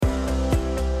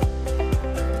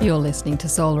You're listening to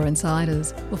Solar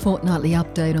Insiders, a fortnightly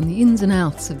update on the ins and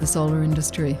outs of the solar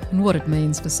industry and what it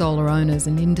means for solar owners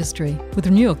and industry, with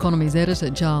Renew Economy's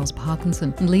editor Giles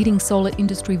Parkinson and leading solar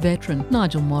industry veteran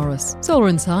Nigel Morris. Solar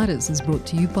Insiders is brought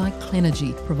to you by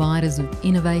Clenergy, providers of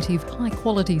innovative,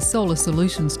 high-quality solar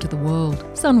solutions to the world.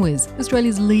 SunWiz,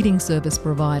 Australia's leading service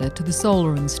provider to the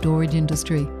solar and storage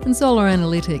industry. And Solar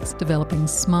Analytics, developing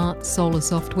smart solar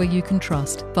software you can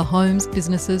trust for homes,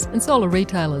 businesses and solar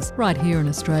retailers right here in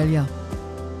Australia.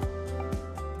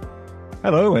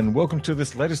 Hello and welcome to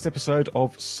this latest episode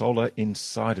of Solar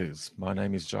Insiders. My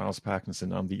name is Giles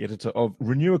Parkinson. I'm the editor of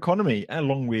Renew Economy,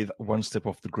 along with One Step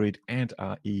Off the Grid and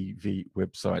our EV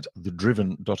website,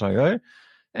 thedriven.io.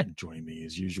 And joining me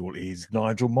as usual is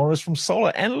Nigel Morris from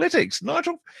Solar Analytics.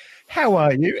 Nigel, how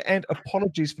are you? And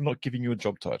apologies for not giving you a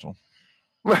job title.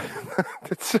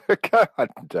 That's okay. I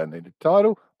don't need a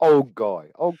title. Old guy,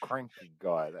 old cranky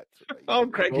guy. That's what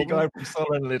old cranky guy from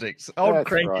Solar Analytics. Old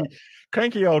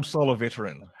cranky old solar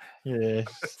veteran. Yeah.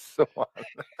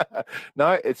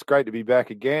 No, it's great to be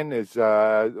back again. There's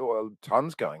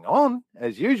tons going on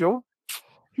as usual.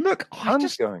 Look, I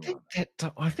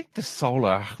think the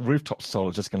solar rooftop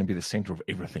solar is just going to be the centre of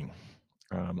everything.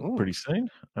 Pretty soon.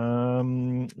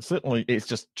 Certainly, it's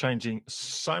just changing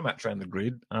so much around the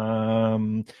grid,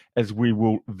 as we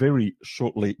will very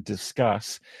shortly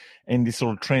discuss. And this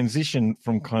sort of transition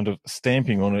from kind of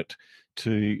stamping on it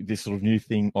to this sort of new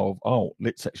thing of,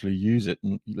 let's actually use it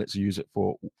and let's use it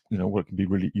for, what it can be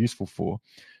really useful for,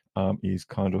 is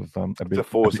kind of it's a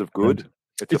force of good.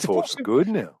 It's a force of good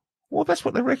now. Well, that's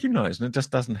what they recognise, and it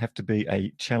just doesn't have to be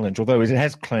a challenge, although it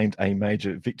has claimed a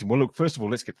major victim. Well, look, first of all,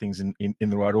 let's get things in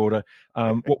the right order.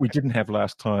 What we didn't have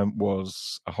last time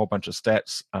was a whole bunch of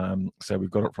stats. So we've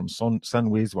got it from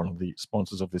SunWiz, one of the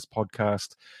sponsors of this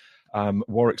podcast.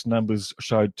 Warwick's numbers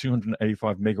showed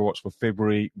 285 megawatts for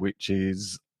February, which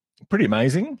is pretty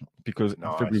amazing because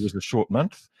February was a short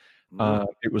month.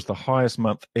 It was the highest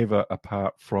month ever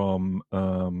apart from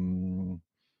one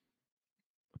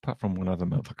other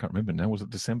month. I can't remember now. Was it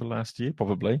December last year?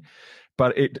 Probably.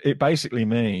 But it basically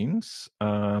means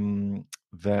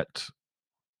that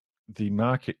the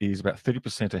market is about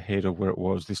 30% ahead of where it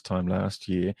was this time last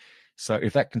year. So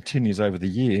if that continues over the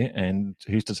year, and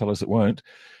who's to tell us it won't,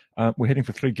 we're heading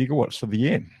for 3 gigawatts for the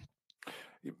year.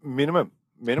 Minimum.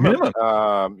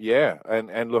 Yeah.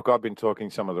 And look, I've been talking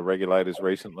to some of the regulators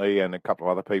recently and a couple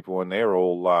of other people, and they're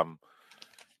all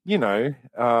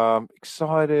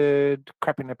excited,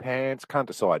 crap in their pants, can't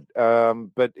decide.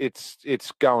 But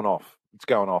it's going off. It's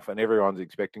going off, and everyone's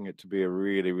expecting it to be a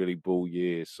really, really bull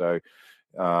year. So,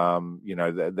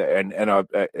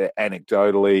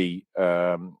 anecdotally,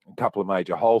 a couple of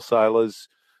major wholesalers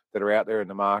that are out there in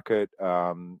the market.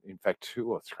 In fact,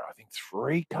 2 or 3, I think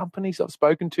 3 companies I've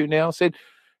spoken to now said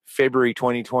February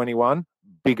 2021,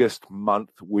 biggest month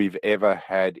we've ever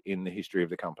had in the history of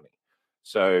the company.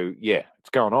 So, yeah,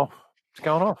 it's going off. It's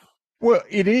going off. Well,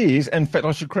 it is. In fact,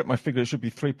 I should correct my figure. It should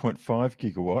be 3.5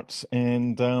 gigawatts,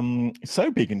 and so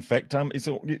big. In fact, it's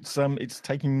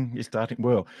starting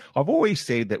well. I've always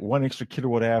said that 1 extra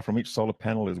kilowatt hour from each solar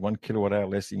panel is 1 kilowatt hour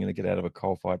less you're going to get out of a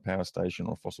coal-fired power station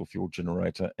or fossil fuel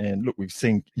generator. And look, we've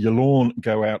seen Yallourn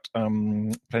go out,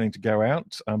 planning to go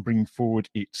out, bringing forward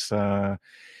its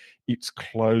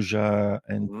closure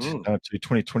and to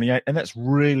 2028, and that's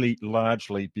really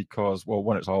largely because, well,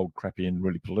 one, it's old, crappy, and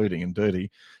really polluting and dirty,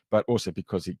 but also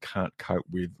because it can't cope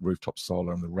with rooftop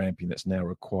solar and the ramping that's now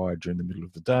required during the middle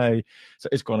of the day. So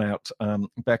it's gone out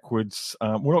backwards.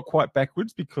 Well, not quite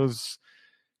backwards because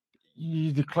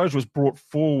the closure was brought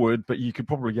forward, but you could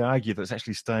probably argue that it's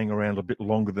actually staying around a bit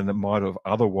longer than it might have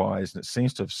otherwise, and it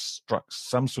seems to have struck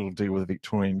some sort of deal with the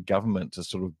Victorian government to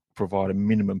sort of provide a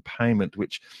minimum payment,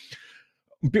 which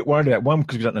I'm a bit worried about. One,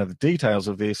 because we don't know the details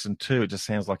of this, and 2, it just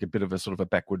sounds like a bit of a sort of a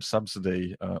backward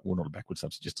subsidy, well, not a backward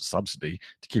subsidy, just a subsidy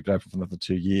to keep it open for another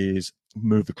 2 years,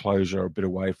 move the closure a bit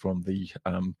away from the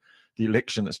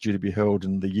election that's due to be held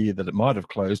in the year that it might have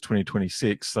closed,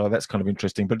 2026. So that's kind of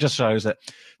interesting, but it just shows that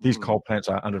these coal plants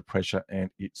are under pressure, and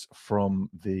it's from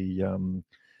the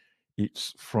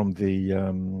influence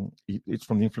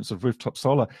of rooftop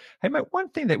solar. Hey, mate, one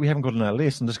thing that we haven't got on our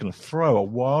list, I'm just going to throw a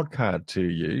wild card to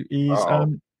you, is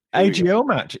AGL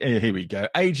match. Here we go.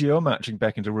 AGL matching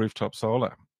back into rooftop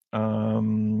solar.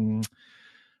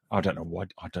 I don't know why.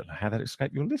 I don't know how that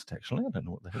escaped your list. Actually, I don't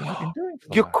know what the hell they've been doing.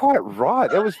 You're quite right.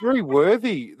 That was very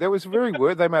worthy. They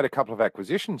made a couple of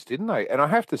acquisitions, didn't they? And I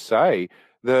have to say,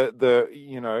 try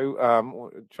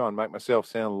and make myself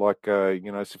sound like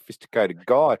a sophisticated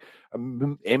guy.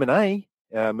 M&A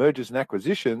mergers and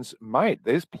acquisitions, mate,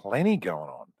 there's plenty going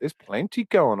on. There's plenty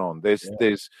going on.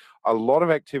 There's a lot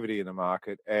of activity in the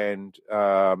market, and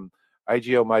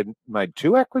AGL made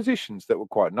 2 acquisitions that were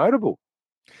quite notable.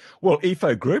 Well,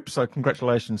 EFO Group, so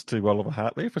congratulations to Oliver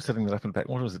Hartley for setting that up in back,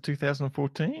 what was it,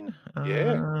 2014?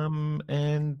 Yeah.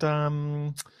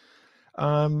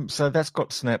 So that's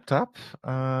got snapped up,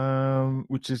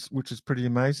 which is pretty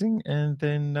amazing. And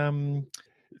then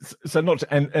so not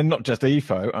just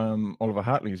EFO, Oliver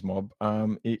Hartley's mob.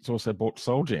 It's also bought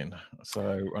Solgen,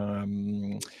 so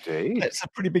that's a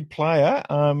pretty big player.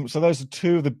 So those are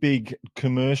 2 of the big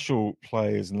commercial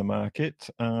players in the market.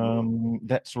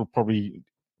 That sort of probably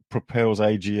propels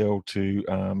AGL to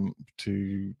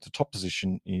the top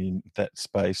position in that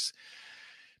space.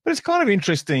 But it's kind of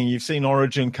interesting. You've seen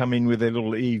Origin come in with their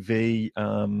little EV.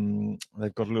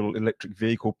 They've got a little electric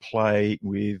vehicle play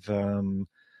with one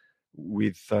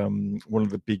of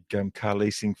the big car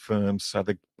leasing firms. So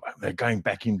they're going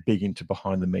back in big into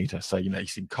behind the meter. So, you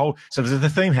see coal. So there's a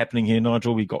theme happening here,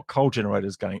 Nigel. We've got coal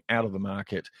generators going out of the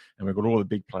market, and we've got all the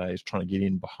big players trying to get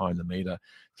in behind the meter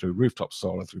through rooftop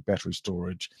solar, through battery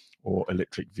storage, or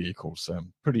electric vehicles.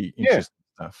 Pretty interesting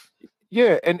stuff.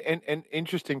 Yeah, and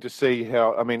interesting to see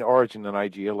how, Origin and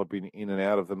AGL have been in and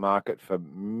out of the market for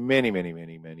many, many,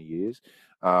 many, many years,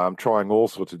 trying all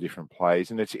sorts of different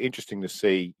plays, and it's interesting to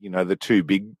see, the two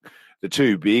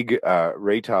big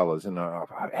retailers. And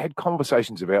I've had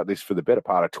conversations about this for the better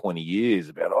part of 20 years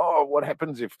about, what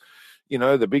happens if,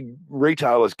 the big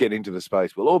retailers get into the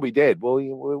space? We'll all be dead. Well,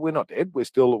 we're not dead.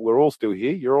 We're all still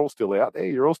here. You're all still out there.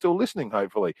 You're all still listening,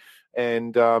 hopefully.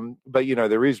 And but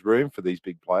there is room for these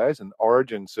big players, and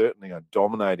Origin certainly are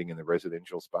dominating in the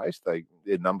residential space. Their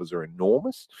numbers are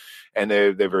enormous, and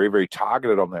they're very, very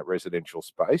targeted on that residential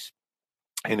space.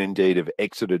 And indeed have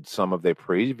exited some of their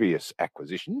previous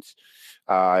acquisitions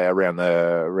around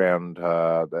the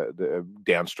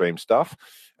downstream stuff.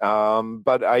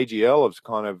 But AGL has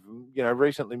kind of,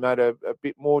 recently made a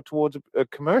bit more towards a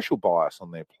commercial bias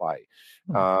on their play.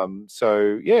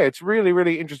 So, it's really,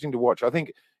 really interesting to watch. I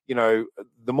think,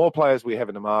 the more players we have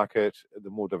in the market, the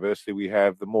more diversity we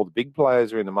have, the more the big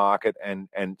players are in the market and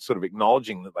sort of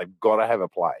acknowledging that they've got to have a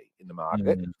play in the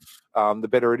market, the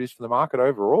better it is for the market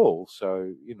overall.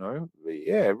 So,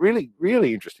 really,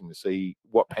 really interesting to see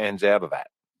what pans out of that.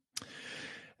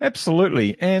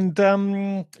 Absolutely. And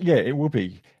it will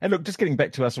be. And look, just getting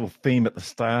back to our sort of theme at the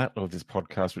start of this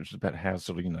podcast, which is about how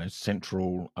sort of,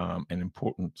 central and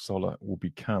important solar will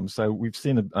become. So we've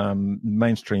seen a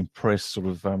mainstream press sort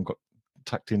of got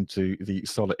tucked into the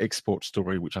solar export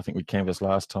story, which I think we canvassed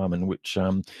last time, and which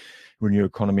Renew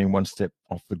Economy and One Step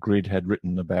Off the Grid had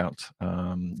written about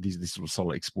these sort of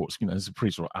solar exports. It's a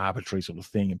pretty sort of arbitrary sort of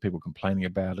thing, and people complaining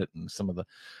about it, and a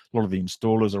lot of the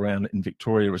installers around in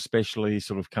Victoria especially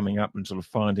sort of coming up and sort of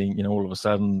finding, all of a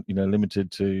sudden,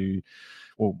 limited to,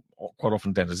 well, quite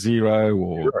often down to 0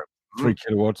 or 3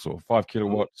 kilowatts or 5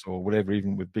 kilowatts or whatever,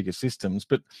 even with bigger systems.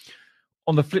 But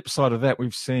on the flip side of that,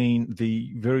 we've seen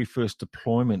the very first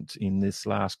deployment in this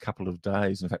last couple of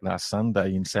days, in fact, last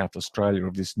Sunday in South Australia,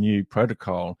 of this new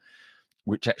protocol,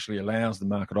 which actually allows the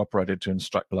market operator to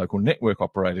instruct local network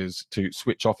operators to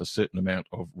switch off a certain amount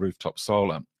of rooftop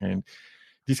solar. And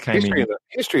this came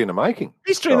history in the making.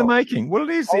 History in the making. Well, it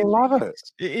is. I love it.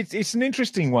 It's an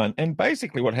interesting one. And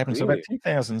basically what happened, so about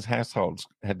 2,000 households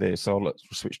had their solar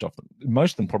switched off.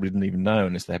 Most of them probably didn't even know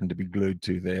unless they happened to be glued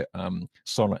to their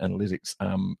solar analytics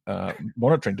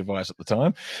monitoring device at the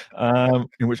time,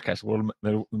 in which case, well,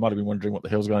 they might have been wondering what the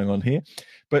hell's going on here.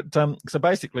 But so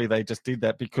basically they just did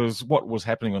that because what was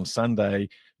happening on Sunday,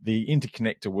 the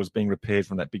interconnector was being repaired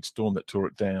from that big storm that tore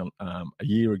it down a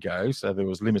year ago. So there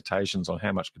was limitations on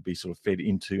how much could be sort of fed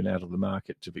into and out of the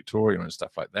market to Victoria and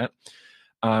stuff like that.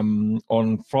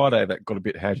 On Friday, that got a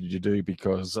bit how did you do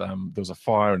because there was a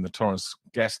fire in the Torrens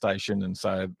gas station, and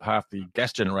so half the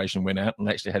gas generation went out and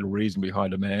actually had reasonably high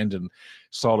demand, and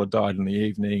solar died in the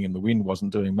evening and the wind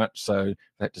wasn't doing much, so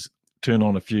they had to turn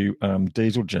on a few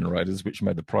diesel generators, which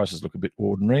made the prices look a bit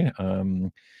ordinary,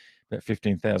 about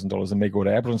 $15,000 a megawatt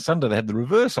hour. But on Sunday, they had the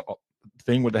reverse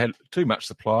thing where they had too much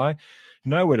supply,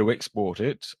 nowhere to export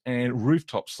it, and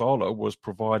rooftop solar was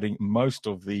providing most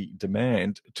of the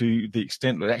demand to the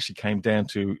extent that it actually came down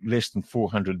to less than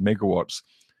 400 megawatts,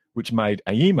 which made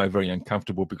AEMO very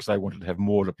uncomfortable because they wanted to have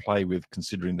more to play with,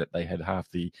 considering that they had half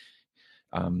the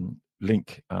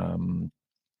link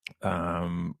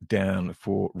down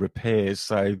for repairs.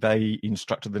 So they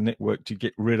instructed the network to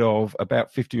get rid of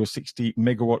about 50 or 60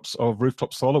 megawatts of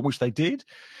rooftop solar, which they did.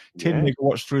 10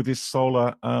 megawatts through this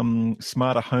solar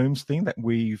smarter homes thing that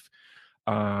we've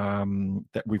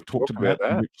that we've talked about,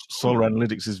 that. which Solar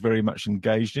Analytics is very much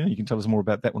engaged in. You can tell us more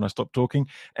about that when I stop talking.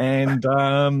 And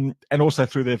also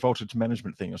through their voltage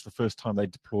management thing. It's the first time they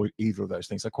deployed either of those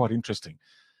things. They're quite interesting.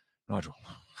 Nigel.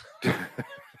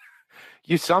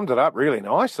 You summed it up really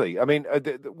nicely. I mean,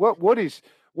 what is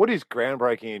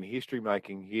groundbreaking and history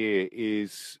making here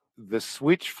is the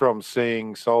switch from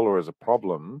seeing solar as a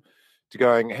problem to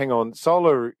going, hang on,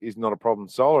 solar is not a problem.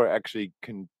 Solar actually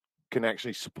can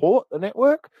actually support the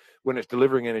network when it's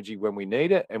delivering energy when we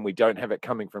need it, and we don't have it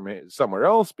coming from somewhere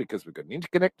else because we've got an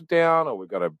interconnector down, or we've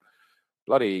got a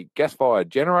bloody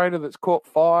gas-fired generator that's caught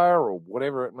fire, or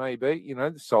whatever it may be. You know,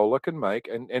 the solar can make,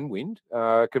 and wind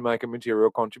can make a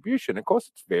material contribution. Of course,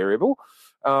 it's variable.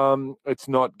 It's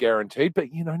not guaranteed,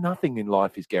 but, you know, nothing in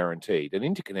life is guaranteed. An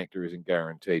interconnector isn't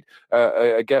guaranteed.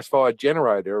 A gas-fired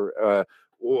generator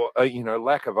or, you know,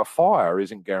 lack of a fire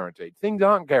isn't guaranteed. Things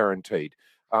aren't guaranteed.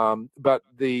 But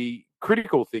the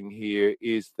critical thing here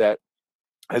is that,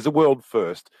 as a world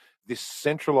first, this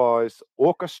centralized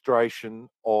orchestration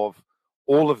of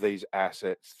all of these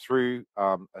assets through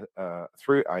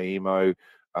AEMO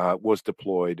was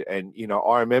deployed. And, you know,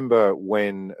 I remember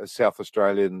when South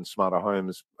Australian Smarter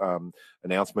Homes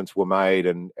announcements were made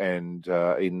and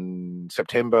in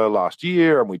September last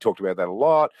year, and we talked about that a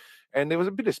lot. And there was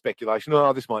a bit of speculation,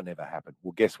 oh, this might never happen.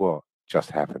 Well, guess what?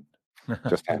 Just happened.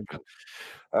 Just happened.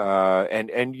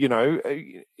 And you know,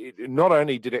 not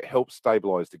only did it help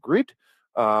stabilise the grid,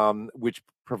 which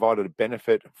provided a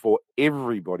benefit for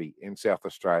everybody in South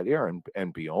Australia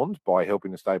and beyond by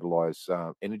helping to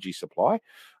stabilise energy supply,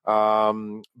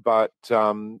 but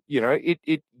you know,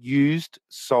 it used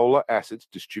solar assets,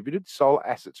 distributed solar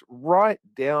assets, right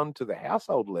down to the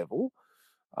household level,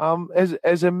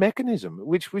 as a mechanism,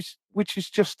 which is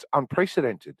just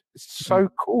unprecedented. It's so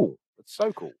cool. It's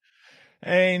so cool.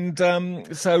 And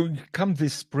so come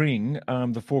this spring,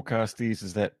 the forecast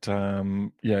is that,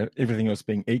 everything else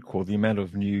being equal, the amount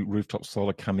of new rooftop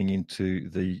solar coming into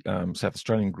the South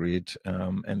Australian grid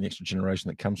and the extra generation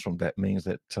that comes from that means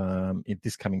that in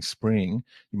this coming spring,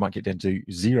 you might get down to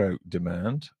zero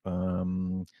demand.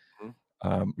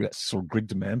 That's sort of grid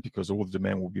demand, because all the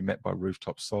demand will be met by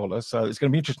rooftop solar. So it's going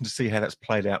to be interesting to see how that's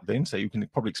played out then. So you can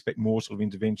probably expect more sort of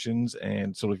interventions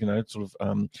and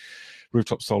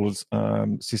rooftop solar's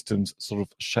systems sort of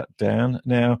shut down.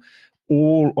 Now,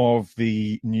 all of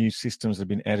the new systems that have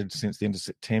been added since the end of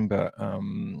September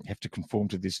have to conform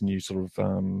to this new sort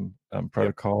of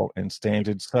protocol and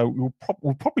standards. So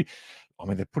we'll probably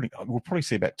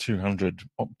see about 200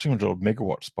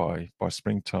 megawatts by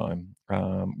springtime,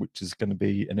 which is going to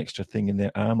be an extra thing in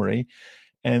their armory.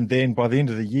 And then by the end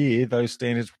of the year, those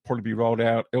standards will probably be rolled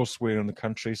out elsewhere in the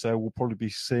country. So we'll probably be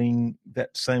seeing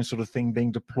that same sort of thing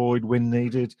being deployed when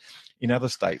needed in other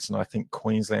states. And I think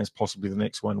Queensland's possibly the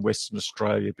next one, Western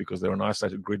Australia, because they're an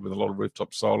isolated grid with a lot of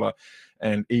rooftop solar,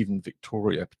 and even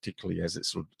Victoria, particularly as it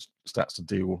sort of starts to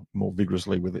deal more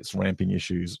vigorously with its ramping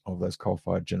issues of those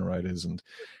coal-fired generators and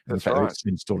the fact that it's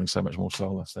installing so much more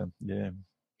solar. So, yeah.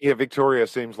 Yeah, Victoria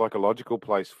seems like a logical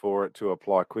place for it to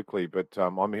apply quickly, but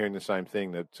I'm hearing the same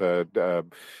thing, that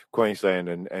Queensland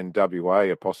and WA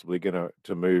are possibly going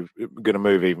to move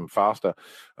even faster,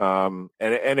 and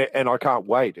I can't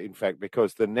wait. In fact,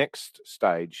 because the next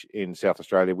stage in South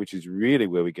Australia, which is really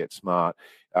where we get smart,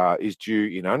 is due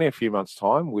in only a few months'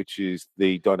 time, which is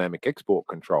the dynamic export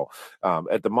control.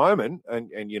 At the moment,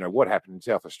 and you know what happened in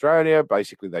South Australia,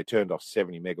 basically they turned off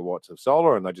 70 megawatts of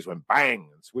solar and they just went bang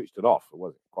and switched it off. It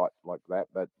wasn't quite like that,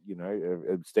 but you know,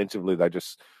 ostensibly they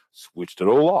just switched it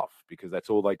all off because that's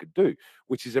all they could do,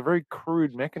 which is a very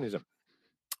crude mechanism.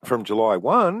 From July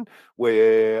 1,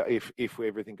 where if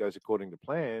everything goes according to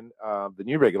plan, the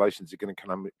new regulations are going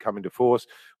to come into force,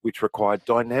 which require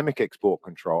dynamic export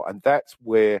control. And that's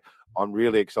where I'm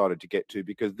really excited to get to,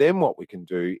 because then what we can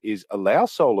do is allow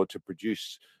solar to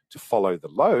produce to follow the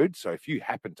load. So if you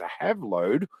happen to have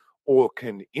load or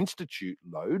can institute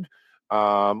load,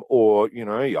 or, you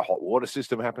know, your hot water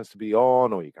system happens to be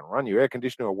on, or you can run your air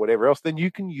conditioner or whatever else, then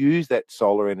you can use that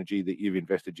solar energy that you've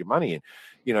invested your money in.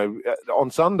 You know,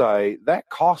 on Sunday, that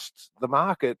costs the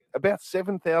market about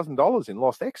 $7,000 in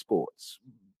lost exports,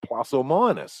 plus or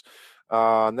minus.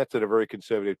 And that's at a very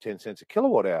conservative 10 cents a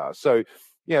kilowatt hour. So,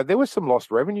 yeah, there was some lost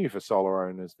revenue for solar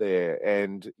owners there.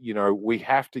 And, you know, we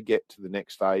have to get to the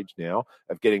next stage now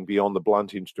of getting beyond the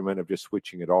blunt instrument of just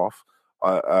switching it off.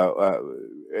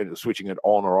 And switching it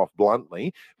on or off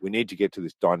bluntly. We need to get to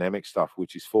this dynamic stuff,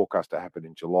 which is forecast to happen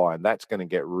in July, and that's going to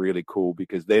get really cool,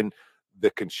 because then the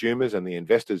consumers and the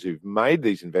investors who've made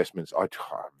these investments. I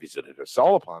visited a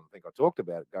solar plant. I think I talked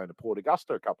about it, going to Port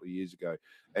Augusta a couple of years ago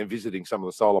and visiting some of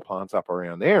the solar plants up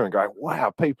around there and going, wow,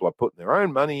 people are putting their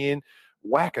own money in,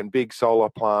 whacking big solar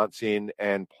plants in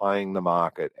and playing the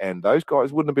market. And those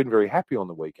guys wouldn't have been very happy on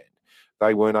the weekend.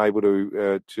 They weren't able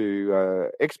to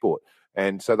export.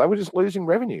 And so they were just losing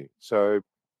revenue. So,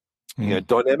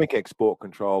 dynamic export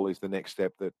control is the next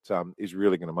step that is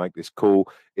really going to make this cool.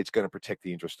 It's going to protect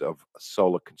the interest of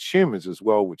solar consumers as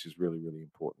well, which is really, really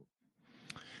important.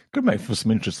 Could make for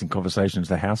some interesting conversations.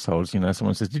 The households,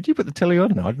 someone says, "Did you put the telly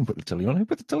on?" No, I didn't put the telly on. Who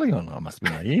put the telly on? I must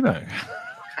have been emo.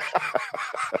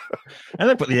 And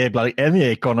they put the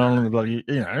aircon on and the bloody,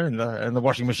 and the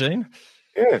washing machine.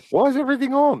 Yeah, why is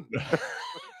everything on?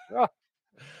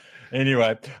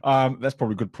 Anyway, that's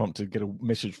probably a good prompt to get a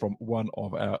message from one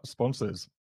of our sponsors.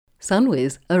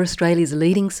 SunWiz are Australia's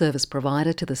leading service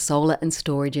provider to the solar and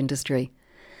storage industry.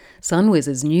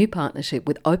 SunWiz's new partnership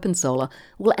with OpenSolar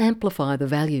will amplify the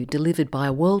value delivered by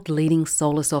a world-leading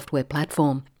solar software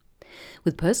platform.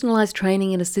 With personalised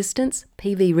training and assistance,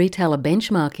 PV retailer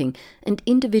benchmarking and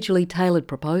individually tailored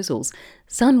proposals,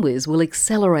 SunWiz will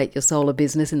accelerate your solar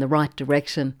business in the right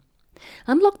direction.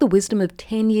 Unlock the wisdom of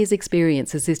 10 years'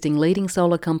 experience assisting leading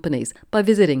solar companies by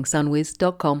visiting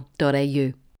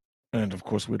sunwiz.com.au. And of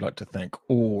course, we'd like to thank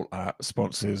all our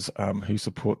sponsors who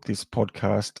support this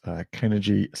podcast,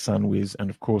 Cleanergy, SunWiz, and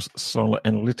of course, Solar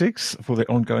Analytics for their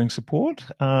ongoing support.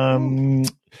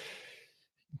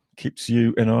 Keeps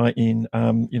you and I in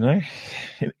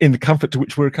the comfort to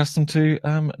which we're accustomed to,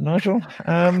 Nigel.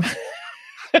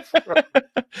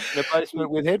 The basement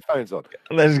with headphones on.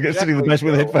 Sitting in the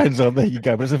basement with headphones on. There you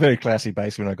go. But it's a very classy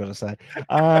basement, I've got to say.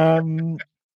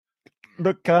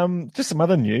 Look, just some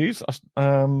other news.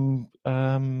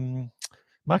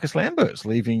 Marcus Lambert's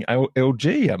leaving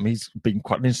LG. He's been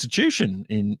quite an institution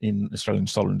in Australian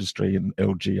solar industry and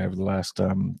LG over the last,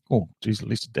 at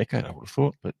least a decade, I would have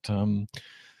thought. But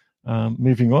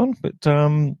moving on. But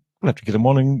we'll have to get him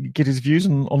on and get his views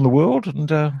on the world and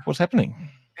what's happening.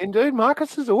 Indeed,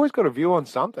 Marcus has always got a view on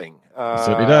something.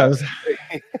 Certainly does.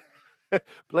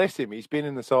 Bless him. He's been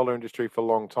in the solar industry for a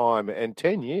long time and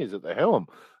 10 years at the helm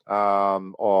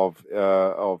of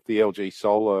the LG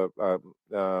Solar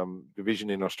division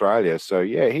in Australia. So,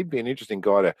 yeah, he'd be an interesting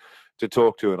guy to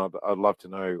talk to, and I'd love to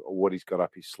know what he's got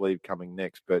up his sleeve coming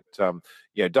next. But, done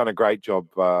a great job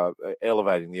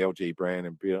elevating the LG brand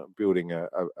and building a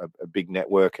big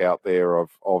network out there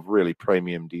of really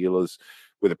premium dealers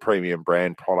with a premium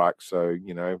brand product. So,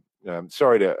 I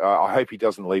hope he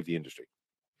doesn't leave the industry.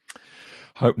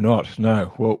 Hope not.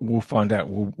 No. Well, we'll find out.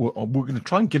 We're going to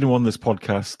try and get him on this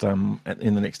podcast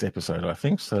in the next episode, I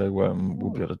think. So we'll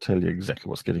be able to tell you exactly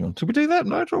what's getting on. Should we do that,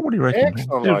 Nigel? What do you reckon?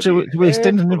 Excellent. Do we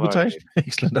extend an invitation?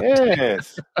 Excellent.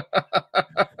 Yes.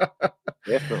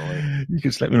 Definitely. You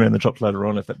can slap me around the chops later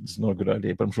on if that's not a good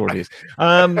idea, but I'm sure it is.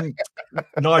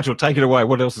 Nigel, take it away.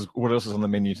 What else is on the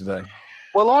menu today?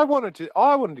 Well, I wanted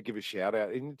to give a shout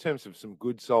out in terms of some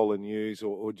good solar news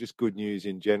or just good news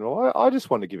in general. I just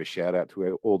want to give a shout out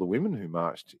to all the women who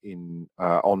marched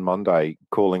on Monday,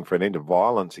 calling for an end of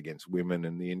violence against women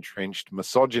and the entrenched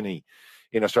misogyny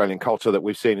in Australian culture that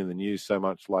we've seen in the news so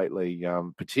much lately,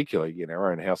 particularly in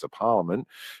our own House of Parliament.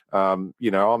 I'm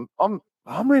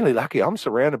really lucky. I'm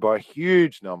surrounded by a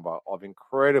huge number of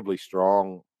incredibly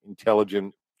strong,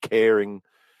 intelligent, caring,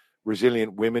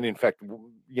 resilient women. In fact,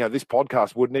 this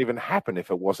podcast wouldn't even happen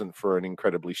if it wasn't for an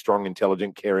incredibly strong,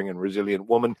 intelligent, caring, and resilient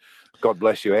woman. God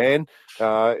bless you, Anne,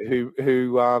 who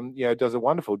does a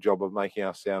wonderful job of making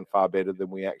us sound far better than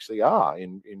we actually are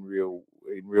in real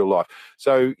life.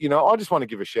 So, I just want to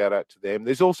give a shout out to them.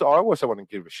 I also want to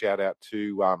give a shout out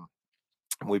to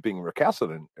we're being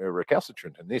recalcitrant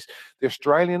in this, the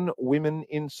Australian Women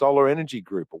in Solar Energy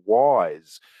Group,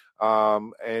 WISE.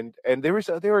 And there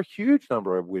are a huge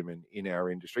number of women in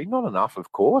our industry. Not enough,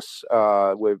 of course.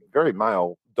 We're very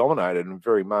male dominated and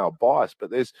very male biased, but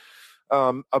there's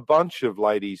a bunch of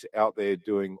ladies out there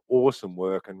doing awesome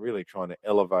work and really trying to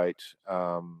elevate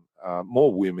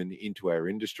more women into our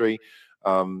industry.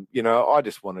 I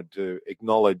just wanted to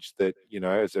acknowledge that,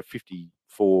 as a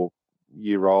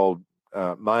 54-year-old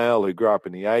male who grew up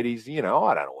in the 80s,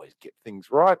 I don't always get things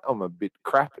right. I'm a bit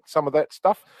crap at some of that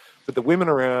stuff. But the women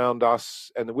around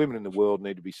us and the women in the world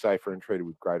need to be safer and treated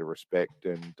with greater respect.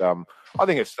 And I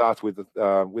think it starts with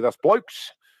us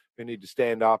blokes who need to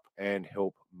stand up and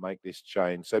help make this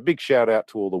change. So big shout out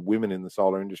to all the women in the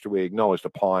solar industry. We acknowledged a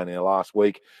pioneer last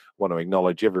week. Want to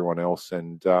acknowledge everyone else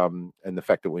and the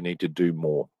fact that we need to do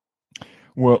more.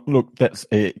 Well, look, that's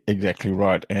exactly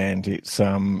right, and it's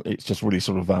just really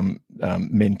sort of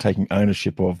men taking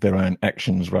ownership of their own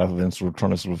actions rather than sort of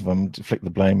trying to sort of deflect the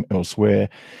blame elsewhere.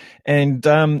 And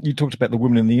you talked about the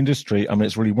women in the industry. I mean,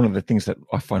 it's really one of the things that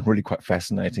I find really quite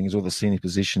fascinating is all the senior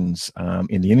positions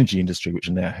in the energy industry, which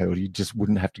are now held. You just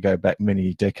wouldn't have to go back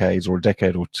many decades or a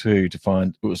decade or two to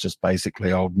find it was just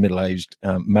basically old middle-aged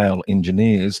male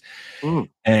engineers. Mm.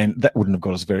 And that wouldn't have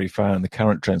got us very far in the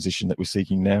current transition that we're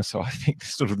seeking now. So I think the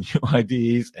sort of new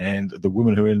ideas and the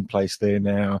women who are in place there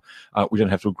now, we don't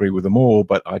have to agree with them all,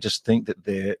 but I just think that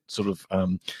they're sort of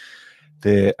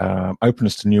their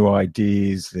openness to new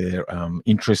ideas, their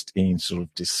interest in sort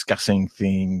of discussing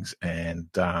things and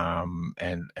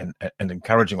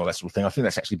encouraging all that sort of thing. I think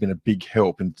that's actually been a big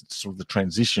help in sort of the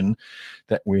transition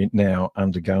that we're now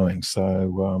undergoing.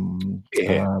 So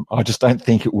I just don't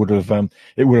think it would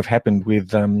have happened with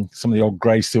some of the old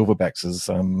grey silverbacks, as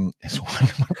one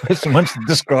person once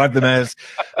described them as,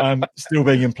 still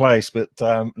being in place. But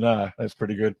no, that's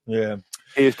pretty good. Yeah.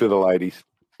 Here's to the ladies.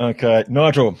 Okay,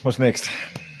 Nigel, what's next?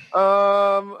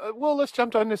 Well, let's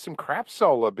jump into some crap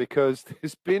solar because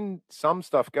there's been some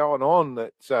stuff going on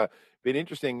that's been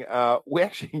interesting.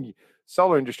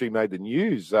 Solar industry made the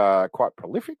news quite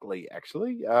prolifically,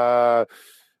 actually. I've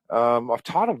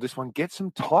titled this one "Get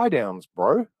Some Tie Downs,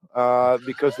 Bro,"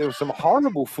 because there was some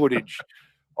horrible footage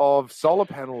of solar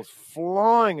panels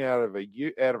flying out of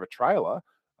a trailer.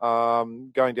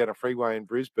 Going down a freeway in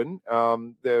Brisbane,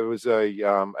 there was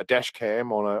a dash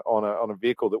cam on a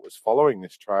vehicle that was following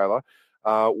this trailer.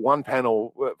 One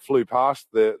panel flew past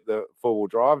the four-wheel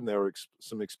drive, and there were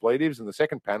some expletives, and the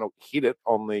second panel hit it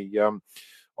on the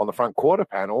front quarter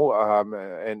panel,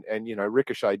 and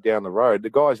ricocheted down the road.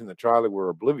 The guys in the trailer were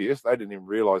oblivious; they didn't even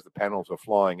realise the panels were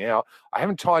flying out. I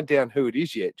haven't tied down who it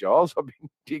is yet, Giles. I've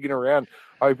been digging around,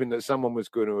 hoping that someone was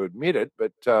going to admit it,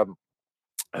 but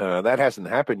that hasn't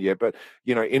happened yet. But,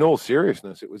 in all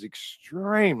seriousness, it was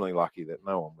extremely lucky that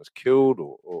no one was killed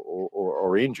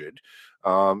or injured.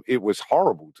 It was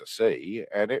horrible to see,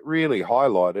 and it really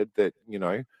highlighted that,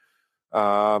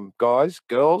 guys,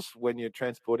 girls, when you're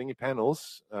transporting your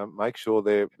panels, make sure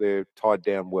they're tied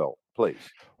down well, please.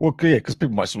 Well, yeah, because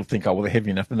people might sort of think, oh, well, they're heavy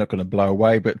enough, they're not going to blow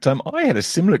away. But I had a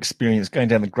similar experience going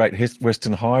down the Great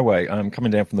Western Highway,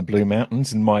 coming down from the Blue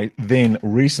Mountains in my then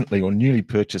recently or newly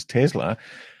purchased Tesla.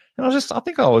 And I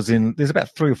think I was there's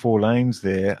about 3 or 4 lanes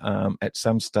there at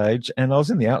some stage, and I was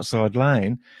in the outside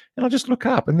lane, and I just look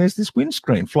up, and there's this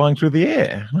windscreen flying through the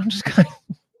air. And I'm just going,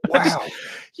 wow.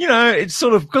 It's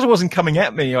sort of, because it wasn't coming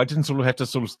at me, I didn't sort of have to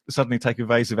sort of suddenly take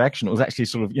evasive action. It was actually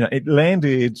sort of, it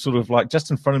landed sort of like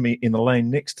just in front of me in the lane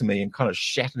next to me and kind of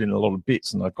shattered in a lot of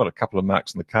bits. And I've got a couple of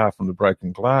marks in the car from the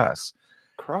broken glass.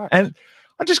 Christ. And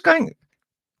I'm just going,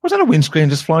 was that a windscreen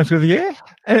just flying through the air?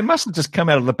 And it must have just come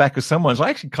out of the back of someone. So I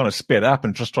actually kind of sped up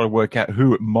and just tried to work out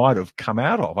who it might have come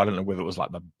out of. I don't know whether it was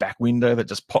like the back window that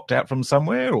just popped out from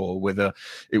somewhere, or whether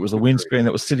it was a windscreen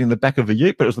that was sitting in the back of the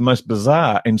Ute. But it was the most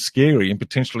bizarre and scary and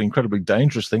potentially incredibly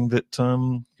dangerous thing that,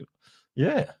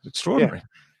 extraordinary.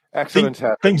 Yeah. Accidents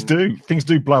happen. Things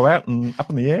do blow out and up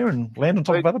in the air and land on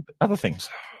top of other things.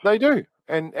 They do.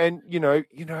 And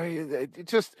it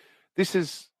just, this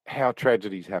is how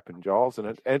tragedies happen, Giles,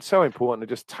 and it's so important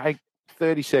to just take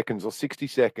 30 seconds or 60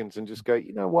 seconds and just go,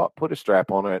 you know what, put a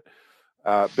strap on it,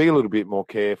 be a little bit more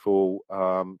careful,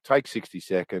 take 60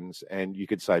 seconds, and you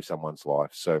could save someone's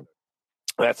life. So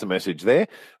that's the message there.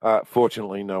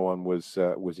 Fortunately, no one was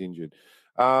injured.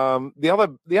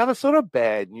 The other sort of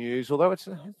bad news, although it's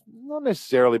not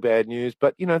necessarily bad news,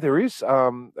 but there is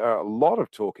a lot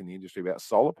of talk in the industry about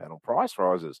solar panel price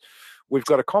rises. We've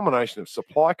got a combination of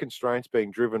supply constraints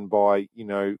being driven by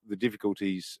the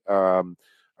difficulties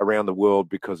around the world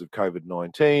because of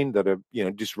COVID-19 that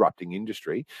are disrupting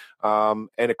industry, and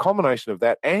a combination of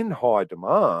that and high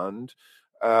demand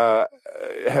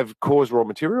have caused raw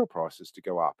material prices to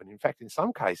go up. And in fact, in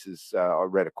some cases, I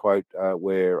read a quote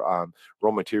where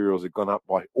raw materials have gone up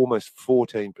by almost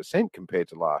 14% compared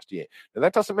to last year. Now,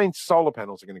 that doesn't mean solar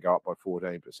panels are going to go up by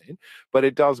 14%, but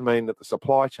it does mean that the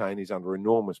supply chain is under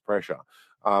enormous pressure.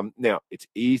 Now, it's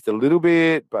eased a little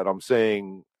bit, but I'm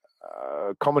seeing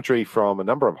commentary from a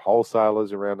number of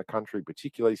wholesalers around the country,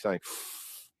 particularly saying,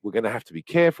 we're going to have to be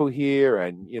careful here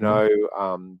and,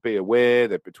 be aware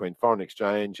that between foreign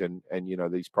exchange and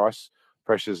these price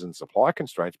pressures and supply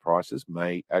constraints, prices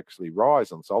may actually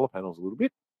rise on solar panels a little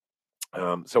bit.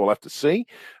 So we'll have to see.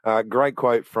 Great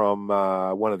quote from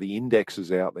one of the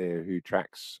indexes out there who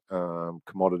tracks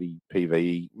commodity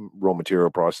PV, raw material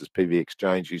prices, PV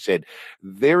Exchange, who said,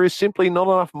 there is simply not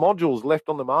enough modules left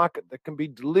on the market that can be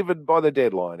delivered by the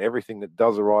deadline. Everything that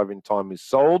does arrive in time is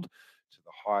sold to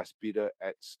the highest bidder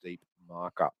at steep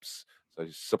markups. So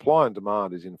supply and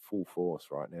demand is in full force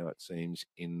right now, it seems,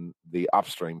 in the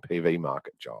upstream PV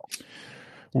market, Giles.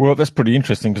 Well, that's pretty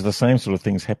interesting because the same sort of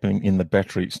thing's happening in the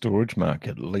battery storage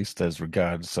market, at least as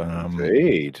regards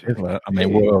Indeed. Tesla. I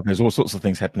mean, well, there's all sorts of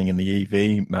things happening in the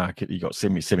EV market. You've got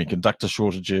semiconductor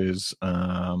shortages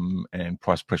and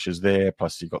price pressures there.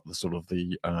 Plus, you've got the sort of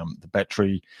the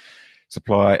battery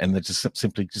supply, and they just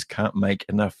simply can't make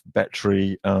enough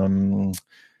battery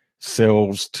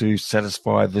cells to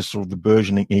satisfy the sort of the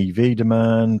burgeoning EV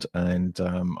demand. And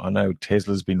I know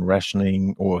Tesla's been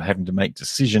rationing or having to make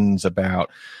decisions about,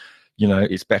 you know,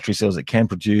 its battery cells it can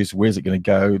produce. Where's it going to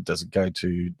go? Does it go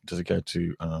to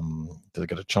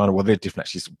China? Well, they're different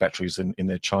actually batteries in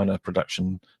their China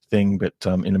production thing, but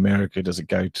in America, does it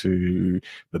go to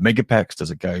the Megapacks?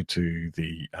 Does it go to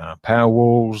the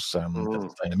Powerwalls? Does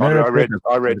it stay in America?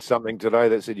 I read something today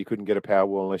that said you couldn't get a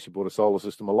Powerwall unless you bought a solar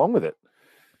system along with it.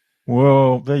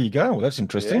 Well, there you go. Well, that's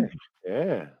interesting.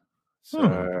 Yeah.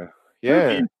 So,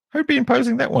 yeah. Who'd be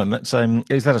imposing that one? That's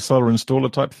is that a solar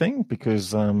installer type thing?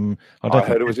 Because I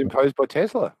heard it was imposed by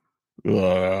Tesla. Do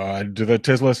the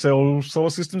Tesla sell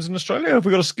solar systems in Australia? Have we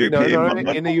got a scoop here? No,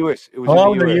 in the US. It was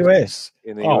in the US.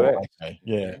 In the US. Okay.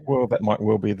 Yeah. Well, that might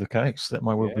well be the case. Be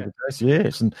the case.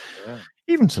 Yes, and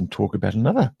even some talk about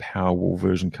another Powerwall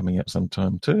version coming out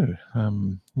sometime too.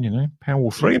 You know,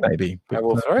 Powerwall 3 maybe.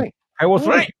 Powerwall 3. Powerwall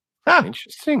 3.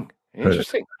 Interesting.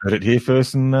 Heard it here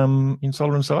first in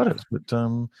Solar Insiders, but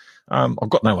I've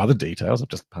got no other details. I've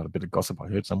just had a bit of gossip I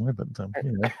heard somewhere, but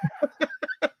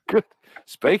Good.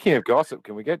 Speaking of gossip,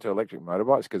 can we get to electric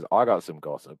motorbikes? Because I got some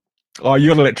gossip. Oh, you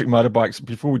got electric motorbikes.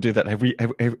 Before we do that,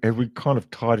 have we kind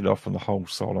of tied it off on the whole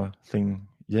solar thing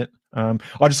yet? I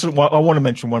want to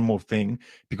mention one more thing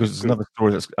because it's another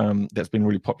story that's been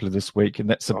really popular this week, and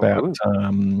that's about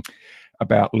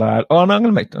large. Oh no, I'm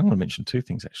going to mention two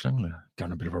things actually. I'm going to go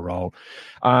on a bit of a roll.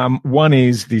 One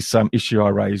is this issue I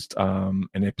raised an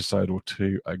episode or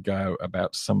two ago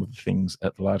about some of the things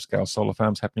at the large scale solar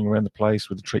farms happening around the place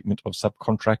with the treatment of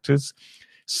subcontractors.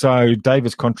 So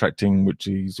Davis Contracting, which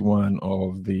is one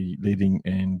of the leading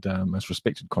and most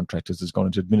respected contractors, has gone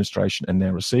into administration and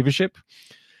now receivership.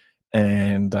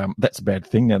 And that's a bad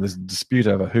thing. Now, there's a dispute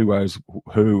over who owes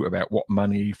who about what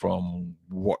money from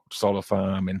what solar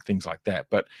farm and things like that.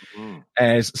 But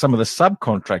as some of the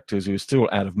subcontractors who are still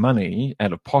out of money,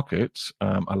 out of pocket,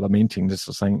 are lamenting this,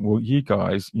 are saying, well, you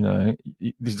guys, you know,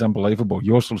 this is unbelievable.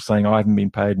 You're sort of saying I haven't been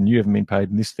paid and you haven't been paid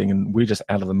in this thing, and we're just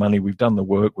out of the money. We've done the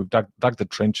work. We've dug the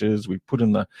trenches. We've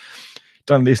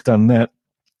done this, done that.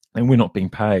 And we're not being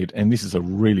paid, and this is a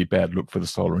really bad look for the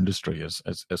solar industry, as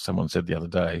someone said the other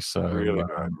day. So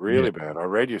really bad. I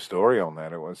read your story on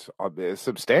that. It was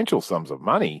substantial sums of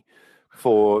money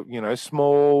for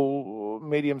small,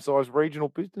 medium-sized regional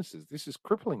businesses. This is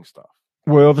crippling stuff.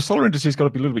 Well, the solar industry's got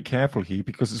to be a little bit careful here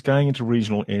because it's going into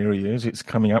regional areas. It's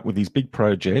coming up with these big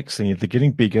projects, and they're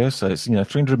getting bigger. So it's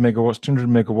 300 megawatts, 200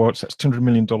 megawatts. That's $200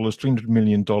 million, $300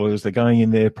 million. They're going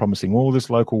in there promising all this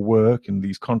local work and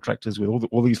these contractors with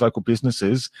all these local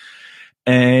businesses.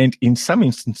 And in some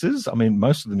instances, I mean,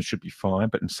 most of them should be fine,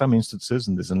 but in some instances,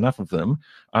 and there's enough of them,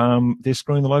 they're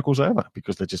screwing the locals over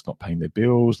because they're just not paying their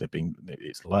bills.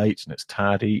 It's late and it's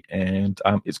tardy, and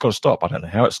it's got to stop. I don't know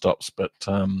how it stops, but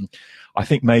I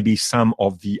think maybe some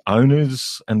of the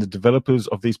owners and the developers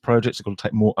of these projects have got to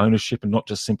take more ownership and not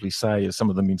just simply say, as some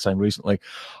of them have been saying recently,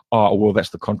 oh, well, that's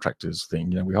the contractor's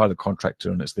thing. We hire the contractor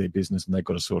and it's their business and they've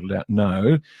got to sort it out.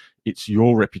 No, it's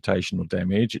your reputational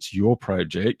damage. It's your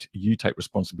project. You take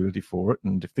responsibility for it.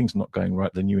 And if things are not going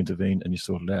right, then you intervene and you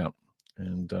sort it out.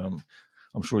 And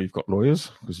I'm sure you've got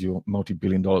lawyers because you're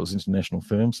multi-billion dollars international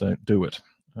firm, so do it.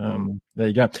 There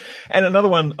you go. And another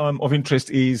one of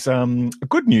interest is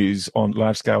good news on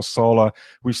large-scale solar.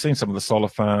 We've seen some of the solar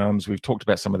farms. We've talked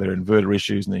about some of their inverter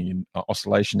issues and the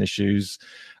oscillation issues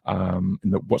in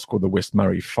what's called the West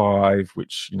Murray 5,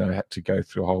 which had to go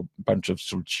through a whole bunch of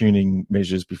sort of tuning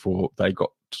measures before they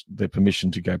got their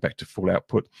permission to go back to full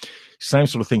output. Same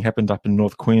sort of thing happened up in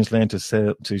North Queensland to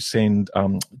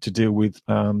deal with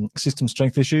system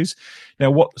strength issues.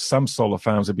 Now, what some solar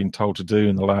farms have been told to do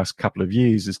in the last couple of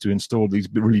years is to install these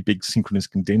really big synchronous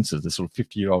condensers, the sort of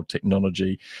 50-year-old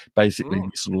technology, basically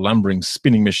these sort of lumbering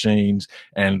spinning machines,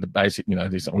 and the basic,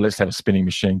 let's have a spinning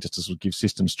machine just to sort of give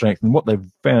system strength. And what they've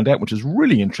found out, which is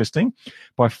really interesting,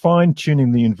 by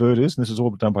fine-tuning the inverters, and this is all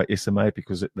done by SMA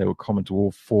because they were common to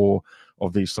all four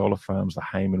of these solar farms, the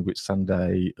Hayman,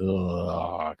 Whitsunday,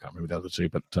 I can't remember the other two,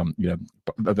 but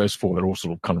those four, they're all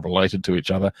sort of kind of related to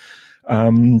each other.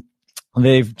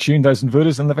 They've tuned those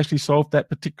inverters and they've actually solved that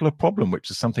particular problem,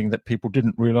 which is something that people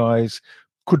didn't realize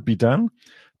could be done.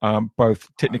 both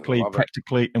technically, love it.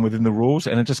 practically, and within the rules.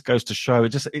 And it just goes to show,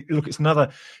 look, it's another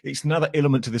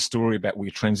element to this story about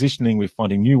we're transitioning, we're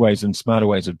finding new ways and smarter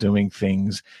ways of doing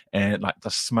things, and like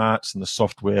the smarts and the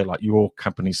software, like your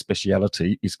company's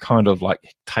speciality is kind of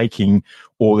like taking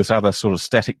all this other sort of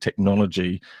static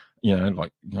technology,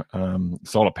 like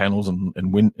solar panels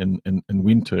and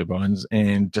wind turbines,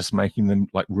 and just making them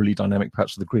like really dynamic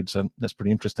parts of the grid. So that's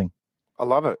pretty interesting. I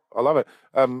love it.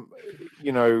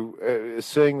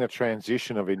 Seeing the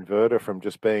transition of inverter from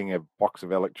just being a box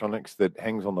of electronics that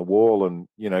hangs on the wall and,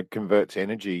 converts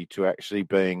energy to actually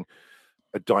being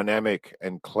a dynamic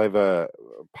and clever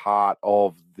part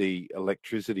of the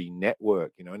electricity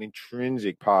network, an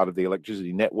intrinsic part of the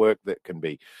electricity network that can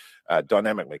be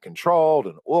dynamically controlled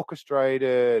and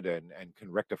orchestrated and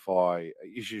can rectify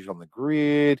issues on the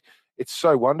grid. It's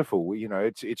so wonderful.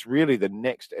 It's really the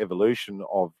next evolution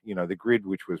of, the grid,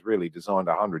 which was really designed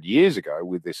 100 years ago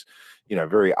with this,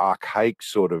 very archaic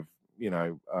sort of,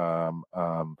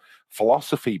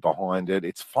 philosophy behind it.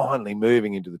 It's finally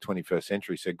moving into the 21st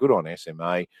century. So good on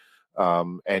SMA.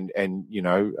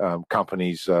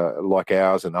 Companies like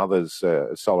ours and others,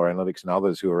 Solar Analytics and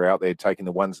others who are out there taking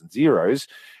the ones and zeros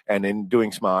and then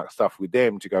doing smart stuff with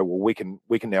them to go, well, we can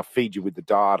now feed you with the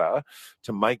data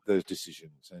to make those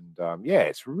decisions. And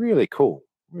it's really cool.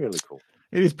 Really cool.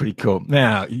 It is pretty cool.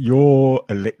 Now, your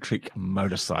electric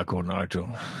motorcycle, Nigel.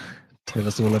 Tell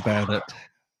us all about it.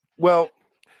 Well,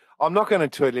 I'm not going to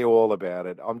tell you all about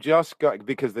it. I'm just going,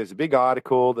 because there's a big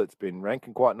article that's been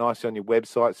ranking quite nicely on your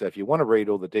website. So if you want to read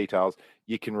all the details,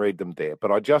 you can read them there.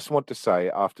 But I just want to say,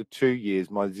 after 2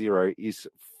 years, my Zero is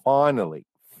finally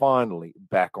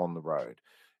back on the road.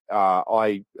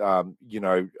 I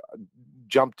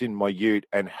jumped in my ute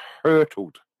and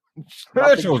hurtled.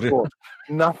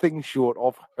 Nothing short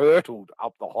of hurtled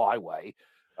up the highway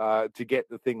to get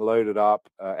the thing loaded up.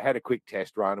 Had a quick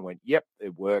test run and went, yep,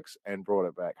 it works, and brought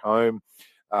it back home.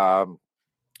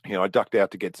 I ducked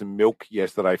out to get some milk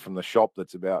yesterday from the shop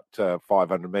that's about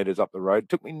 500 metres up the road. It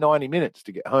took me 90 minutes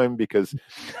to get home because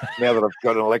now that I've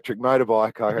got an electric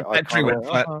motorbike, I Battery went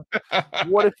flat.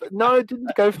 What if? No, it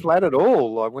didn't go flat at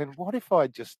all. I went, what if I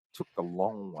just took the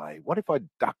long way? What if I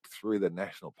ducked through the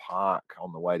national park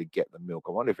on the way to get the milk?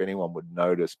 I wonder if anyone would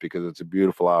notice, because it's a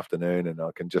beautiful afternoon and I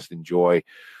can just enjoy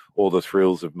all the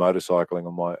thrills of motorcycling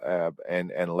on my and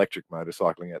electric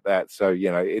motorcycling at that. So,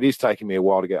 it is taking me a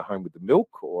while to get home with the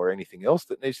milk or anything else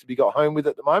that needs to be got home with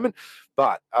at the moment.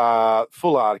 But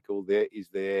full article is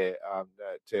there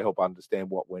to help understand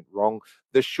what went wrong.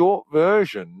 The short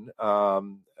version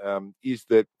is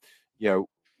that,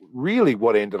 really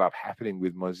what ended up happening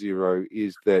with my Zero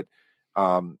is that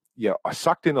I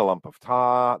sucked in a lump of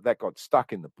tar that got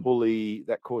stuck in the pulley,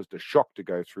 that caused a shock to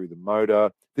go through the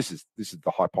motor. This is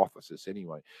the hypothesis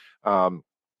anyway.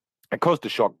 It caused a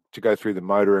shock to go through the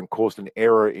motor and caused an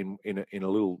error in a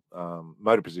little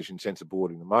motor position sensor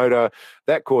board in the motor.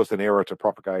 That caused an error to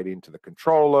propagate into the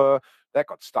controller. That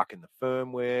got stuck in the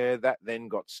firmware. That then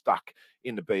got stuck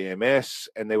in the BMS,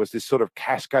 and there was this sort of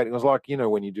cascade. It was like,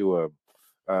 when you do a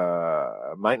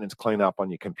maintenance cleanup on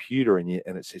your computer and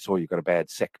it says, oh, you've got a bad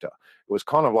sector. It was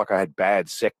kind of like I had bad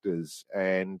sectors.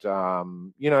 And,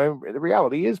 the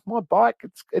reality is my bike,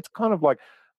 it's kind of like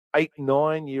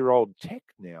 8-9-year-old tech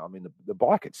now. I mean, the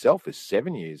bike itself is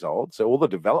 7 years old. So all the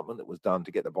development that was done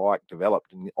to get the bike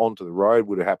developed and onto the road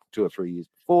would have happened 2 or 3 years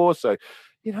before. So,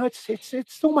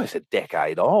 it's almost a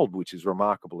decade old, which is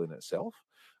remarkable in itself.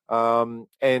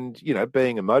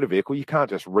 Being a motor vehicle, you can't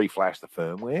just reflash the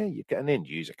firmware. An end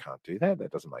user can't do that.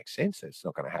 That doesn't make sense. It's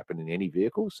not going to happen in any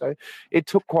vehicle. So it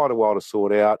took quite a while to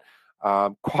sort out.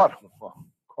 Quite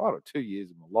 2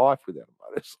 years of my life without a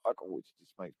motorcycle, which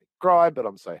just makes me cry. But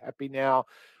I'm so happy now.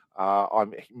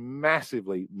 I'm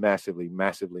massively, massively,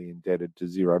 massively indebted to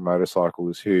Zero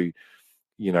Motorcycles, who,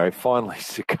 finally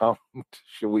succumbed,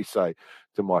 shall we say,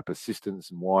 to my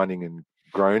persistence and whining and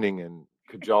groaning and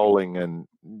cajoling and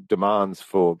demands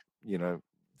for,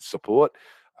 support.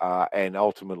 And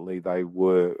ultimately they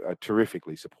were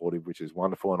terrifically supportive, which is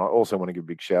wonderful. And I also want to give a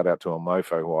big shout out to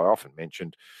Omofo, who I often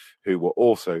mentioned, who were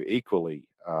also equally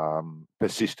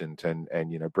persistent. And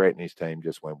Brett and his team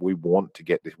just went, we want to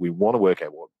get this. We want to work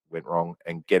out what went wrong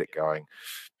and get it going,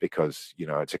 because,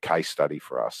 it's a case study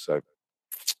for us. So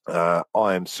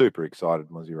I am super excited.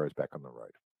 My Zero's back on the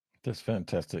road. That's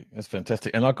fantastic.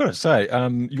 And I've got to say,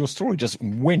 your story just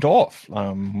went off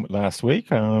last week,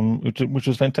 which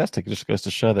was fantastic. It just goes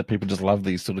to show that people just love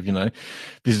these sort of,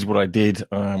 this is what I did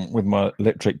with my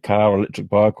electric car or electric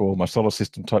bike or my solar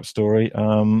system type story.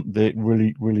 They're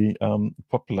really, really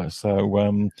popular.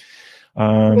 So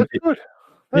that's good.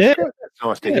 That's good. That's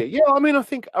nice to hear. Yeah, I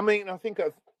think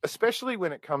especially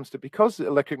when it comes to, because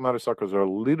electric motorcycles are a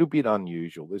little bit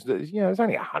unusual. There's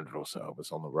only 100 or so of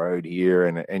us on the road here,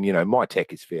 and my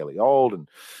tech is fairly old, and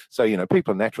so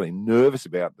people are naturally nervous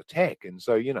about the tech, and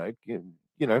so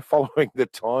following the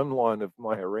timeline of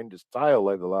my horrendous tale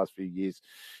over the last few years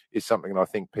is something that I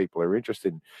think people are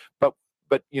interested in. But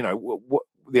what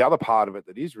the other part of it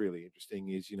that is really interesting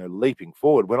is leaping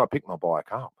forward. When I picked my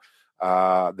bike up,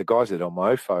 the guys at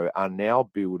Elmofo are now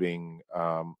building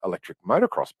electric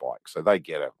motocross bikes. So they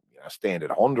get a standard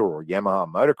Honda or Yamaha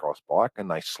motocross bike and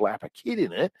they slap a kit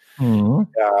in it.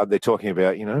 Mm-hmm. They're talking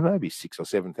about, maybe $6,000 or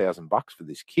 $7,000 for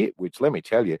this kit, which, let me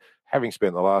tell you, having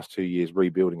spent the last 2 years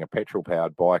rebuilding a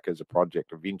petrol-powered bike as a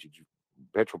project, a vintage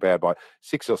petrol-powered bike,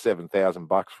 $6,000 or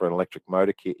 $7,000 for an electric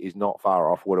motor kit is not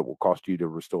far off what it will cost you to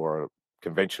restore a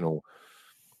conventional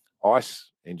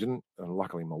ICE engine. And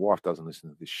luckily my wife doesn't listen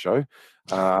to this show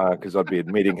because I'd be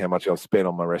admitting how much I've spent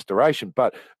on my restoration.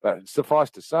 But suffice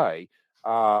to say,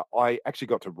 I actually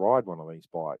got to ride one of these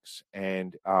bikes,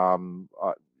 and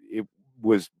it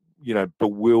was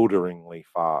bewilderingly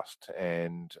fast,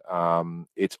 and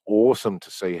it's awesome to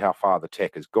see how far the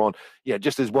tech has gone.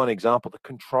 Just as one example, the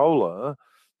controller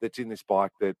that's in this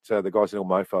bike that the guys in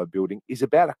Elmofo are building is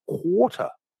about a quarter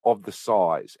of the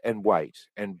size and weight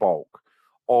and bulk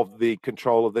of the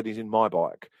controller that is in my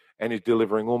bike, and is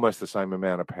delivering almost the same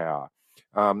amount of power.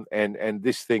 And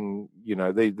this thing,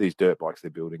 these dirt bikes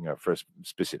they're building are for a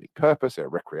specific purpose. They're a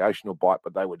recreational bike,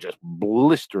 but they were just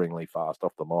blisteringly fast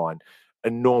off the line.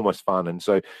 Enormous fun. And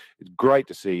so it's great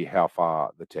to see how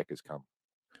far the tech has come.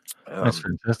 That's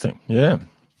fantastic. Yeah.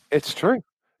 It's true.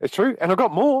 It's true. And I've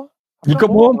got more. You got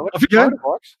more? Off you go.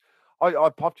 Motorbikes.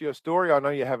 I popped you a story. I know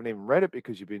you haven't even read it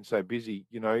because you've been so busy,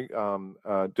 doing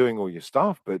all your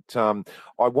stuff. But I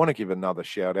want to give another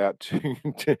shout out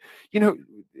to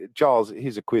Giles,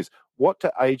 here's a quiz. What do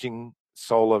aging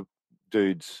solar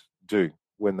dudes do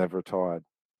when they've retired?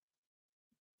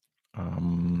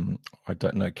 I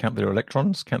don't know. Count their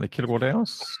electrons, count their kilowatt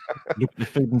hours, look at the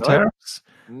feed and tariffs.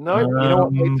 No, you know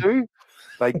what they do?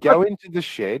 They go into the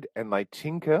shed and they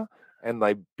tinker and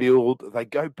they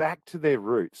go back to their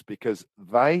roots, because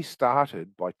they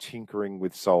started by tinkering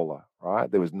with solar,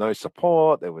 right? There was no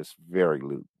support. There was very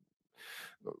little,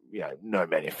 no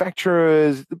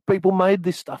manufacturers. The people made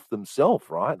this stuff themselves,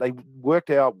 right? They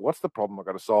worked out, what's the problem I've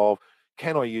got to solve?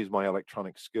 Can I use my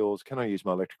electronic skills? Can I use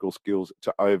my electrical skills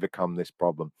to overcome this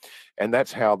problem? And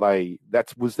that's how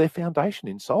that was their foundation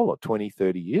in solar 20,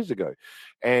 30 years ago.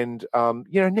 And,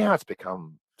 now it's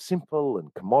become simple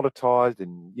and commoditized,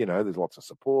 and there's lots of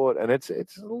support, and it's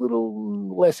a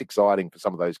little less exciting for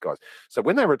some of those guys. So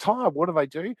when they retire, what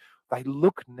do? They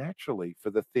look naturally for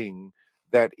the thing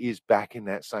that is back in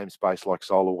that same space like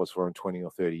solar was for them 20 or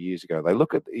 30 years ago. They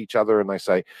look at each other and they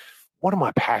say, what am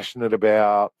I passionate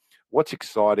about? What's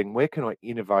exciting? Where can I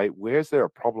innovate? Where's there a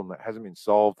problem that hasn't been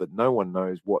solved that no one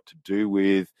knows what to do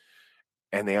with?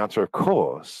 And the answer, of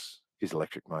course, is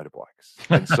electric motorbikes.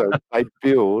 And so they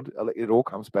build, it all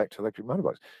comes back to electric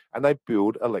motorbikes, and they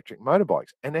build electric motorbikes.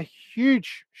 And a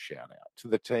huge shout out to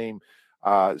the team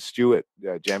Stuart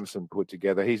Jamison put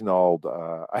together. He's an old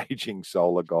aging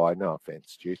solar guy. No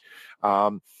offense, Stu.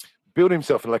 Built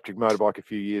himself an electric motorbike a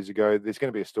few years ago. There's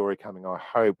going to be a story coming, I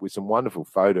hope, with some wonderful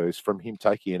photos from him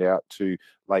taking it out to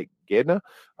Lake Gedney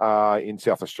in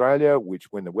South Australia, which,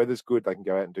 when the weather's good, they can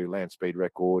go out and do land speed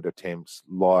record attempts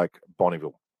like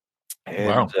Bonneville.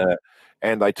 And, wow.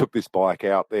 And they took this bike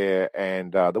out there,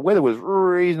 and the weather was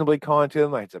reasonably kind to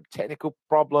them. They had some technical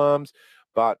problems,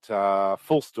 but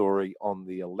full story on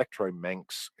the Electro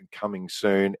Manx coming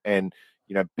soon. And,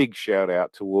 big shout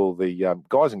out to all the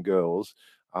guys and girls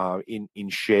in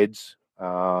sheds,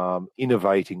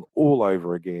 innovating all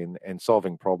over again and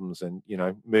solving problems and,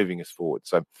 moving us forward.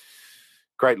 So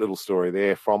great little story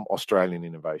there from Australian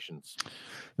Innovations.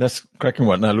 That's a cracking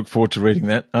one. I look forward to reading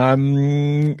that.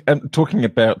 And talking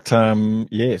about,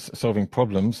 solving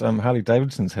problems, Harley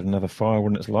Davidson's had another fire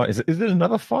when it's live. Is it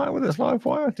another fire when it's live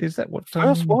wire? Is that what?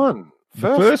 First one.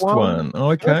 First one.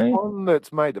 Okay. First one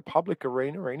that's made the public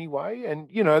arena anyway. And,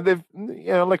 they've,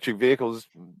 electric vehicles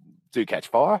do catch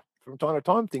fire from time to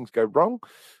time. Things go wrong.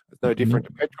 It's no different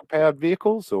to petrol-powered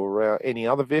vehicles or any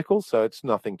other vehicles, so it's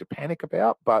nothing to panic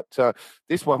about. But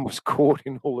this one was caught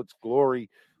in all its glory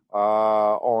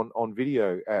on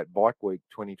video at Bike Week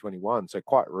 2021, so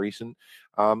quite recent.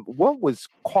 What was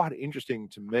quite interesting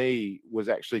to me was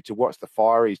actually to watch the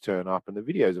fireys turn up, and the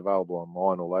video is available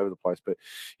online all over the place, but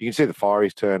you can see the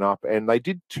fireys turn up, and they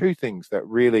did two things that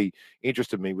really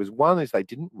interested me. Was one is they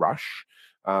didn't rush.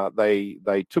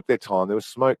 They took their time. There was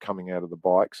smoke coming out of the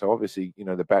bike, so obviously,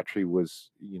 the battery was,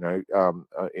 in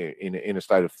a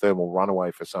state of thermal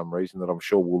runaway for some reason that I'm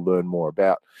sure we'll learn more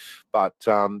about. But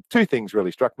two things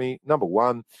really struck me. Number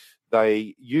one,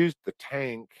 they used the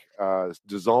tank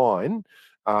design.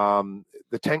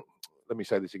 The tank. Let me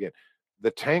say this again.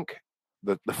 The tank.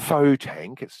 The faux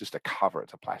tank, it's just a cover.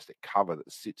 It's a plastic cover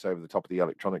that sits over the top of the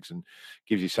electronics and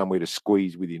gives you somewhere to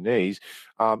squeeze with your knees,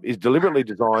 is deliberately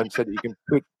designed so that you can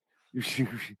put... You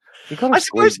got to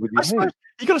squeeze with your knees.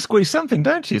 You got to squeeze something,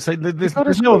 don't you? So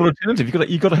there's no other alternative.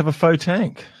 You got to have a faux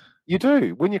tank. You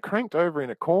do. When you're cranked over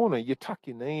in a corner, you tuck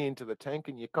your knee into the tank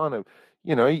and you kind of,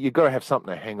 you've got to have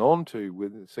something to hang on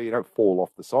to so you don't fall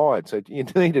off the side. So you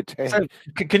need a tank. So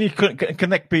can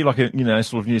that be like a,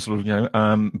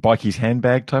 bikie's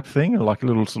handbag type thing, or like a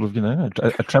little sort of, a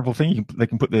travel thing? They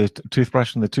can put their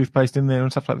toothbrush and the toothpaste in there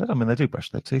and stuff like that. I mean, they do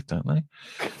brush their teeth, don't they?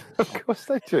 Of course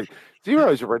they do.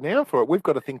 Zeros are renowned for it. We've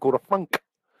got a thing called a frunk.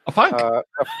 A frunk?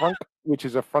 A frunk, which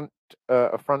is a front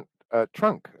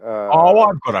trunk.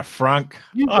 I've got a frunk.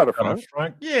 You've got a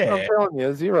frunk? Yeah. I'm telling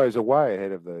you, Zero's are way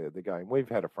ahead of the game. We've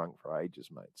had a frunk for ages,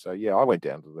 mate. So yeah, I went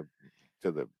down to the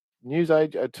to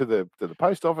the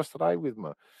post office today with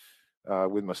my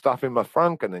stuff in my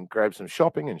frunk, and then grabbed some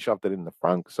shopping and shoved it in the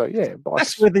frunk. So yeah,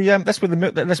 that's where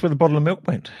the bottle of milk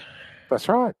went. That's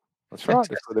right. That's right.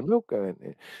 That's where the milk going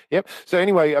there. Yep. So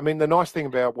anyway, I mean, the nice thing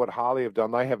about what Harley have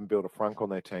done, they haven't built a frunk on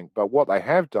their tank, but what they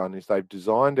have done is they've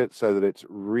designed it so that it's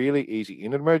really easy.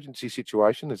 In an emergency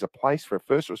situation, there's a place for a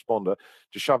first responder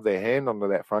to shove their hand under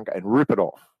that frunk and rip it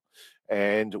off.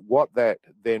 And what that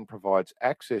then provides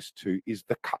access to is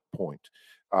the cut point.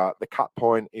 The cut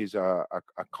point is a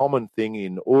common thing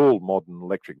in all modern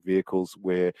electric vehicles,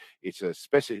 where it's a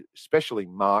specially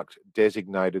marked,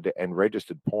 designated and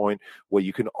registered point where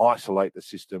you can isolate the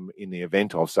system in the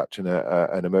event of such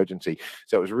an emergency.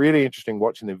 So it was really interesting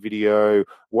watching the video,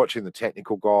 watching the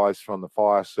technical guys from the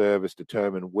fire service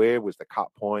determine where was the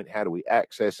cut point, how do we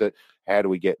access it, how do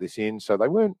we get this in. So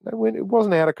it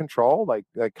wasn't out of control.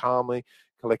 They calmly,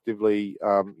 collectively,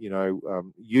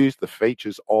 use the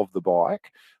features of the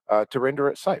bike to render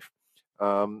it safe.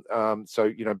 So,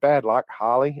 bad luck,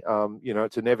 Harley.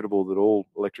 It's inevitable that all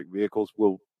electric vehicles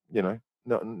will,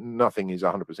 nothing is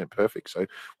 100% perfect. So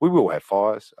we will have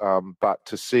fires, but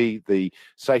to see the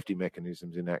safety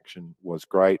mechanisms in action was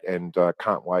great, and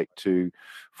can't wait to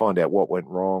find out what went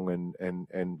wrong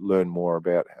and learn more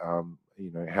about,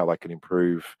 how they can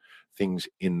improve things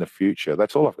in the future.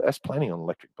 That's planning on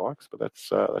electric bikes, but that's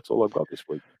all I've got this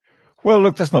week. Well,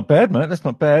 look, that's not bad, mate. That's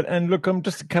not bad. And look,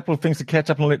 just a couple of things to catch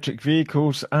up on electric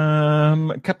vehicles.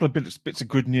 A couple of bits of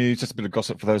good news, just a bit of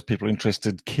gossip for those people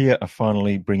interested. Kia are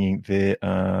finally bringing their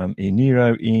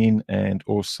e-Niro in, and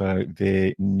also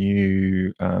their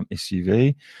new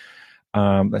SUV.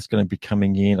 That's going to be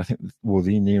coming in. I think, the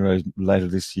e-Niro later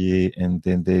this year, and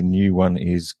then their new one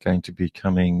is going to be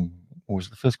coming, was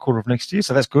the first quarter of next year.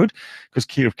 So that's good, because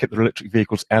Kia have kept their electric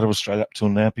vehicles out of Australia up till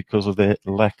now because of their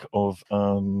lack of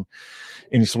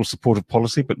any sort of supportive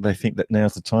policy, but they think that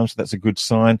now's the time. So that's a good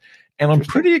sign. And I'm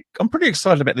pretty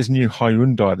excited about this new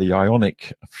Hyundai, the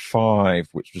Ioniq 5,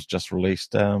 which was just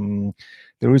released.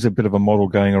 There is a bit of a model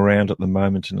going around at the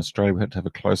moment in Australia. We have to have a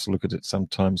closer look at it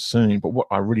sometime soon. But what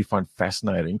I really find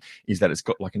fascinating is that it's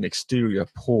got like an exterior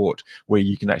port where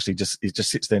you can actually it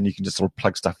just sits there and you can just sort of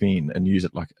plug stuff in and use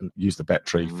the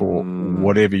battery for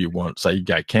whatever you want. So you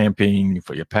go camping,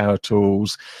 for your power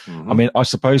tools. I mean, I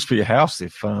suppose for your house,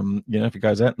 if if it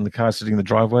goes out and the car's sitting in the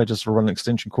driveway, just run an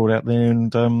extension cord out there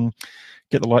and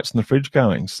get the lights in the fridge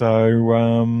going. So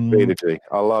V2G.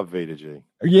 I love V2G.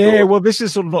 Yeah, well, this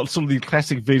is not the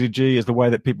classic V2G as the way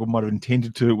that people might have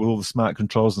intended to, with all the smart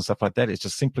controls and stuff like that. It's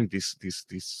just simply this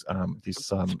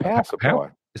power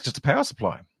supply. It's just a power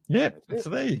supply. Yeah, so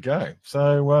there you go.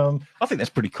 So I think that's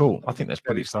pretty cool. I think that's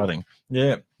pretty exciting.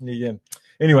 Yeah.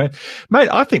 Anyway, mate,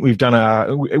 I think we've done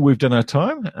our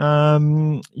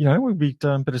time. We'd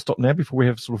better stop now before we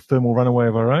have sort of thermal runaway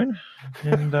of our own.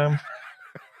 And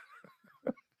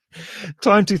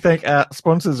time to thank our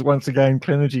sponsors once again,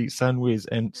 Clenergy, SunWiz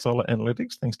and Solar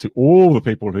Analytics. Thanks to all the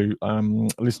people who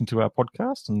listen to our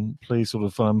podcast, and please sort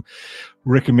of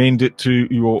recommend it to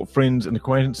your friends and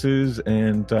acquaintances,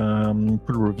 and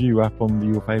put a review up on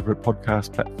your favourite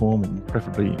podcast platform, and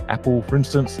preferably Apple, for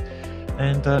instance.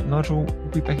 And Nigel will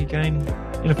be back again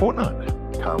in a fortnight.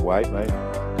 Can't wait, mate.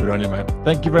 Good on you, mate.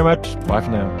 Thank you very much. Bye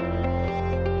for now.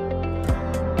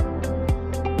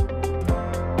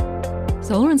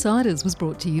 Solar Insiders was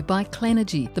brought to you by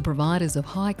Clenergy, the providers of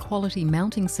high-quality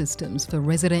mounting systems for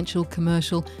residential,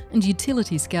 commercial and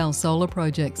utility-scale solar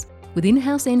projects. With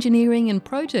in-house engineering and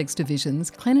projects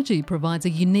divisions, Clenergy provides a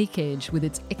unique edge with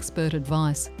its expert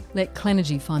advice. Let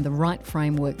Clenergy find the right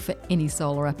framework for any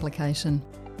solar application.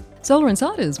 Solar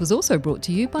Insiders was also brought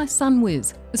to you by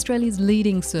SunWiz, Australia's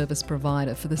leading service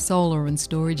provider for the solar and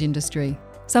storage industry.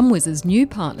 SunWiz's new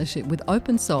partnership with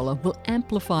OpenSolar will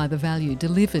amplify the value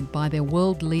delivered by their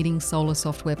world-leading solar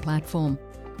software platform.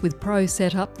 With pro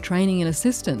setup, training and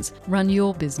assistance, run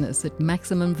your business at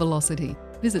maximum velocity.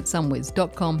 Visit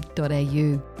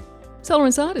sunwiz.com.au. Solar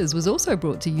Insiders was also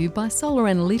brought to you by Solar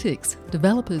Analytics,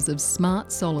 developers of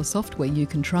smart solar software you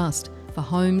can trust for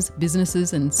homes,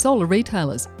 businesses and solar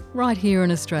retailers right here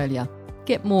in Australia.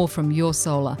 Get more from your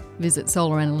solar. Visit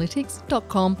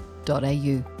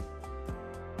solaranalytics.com.au.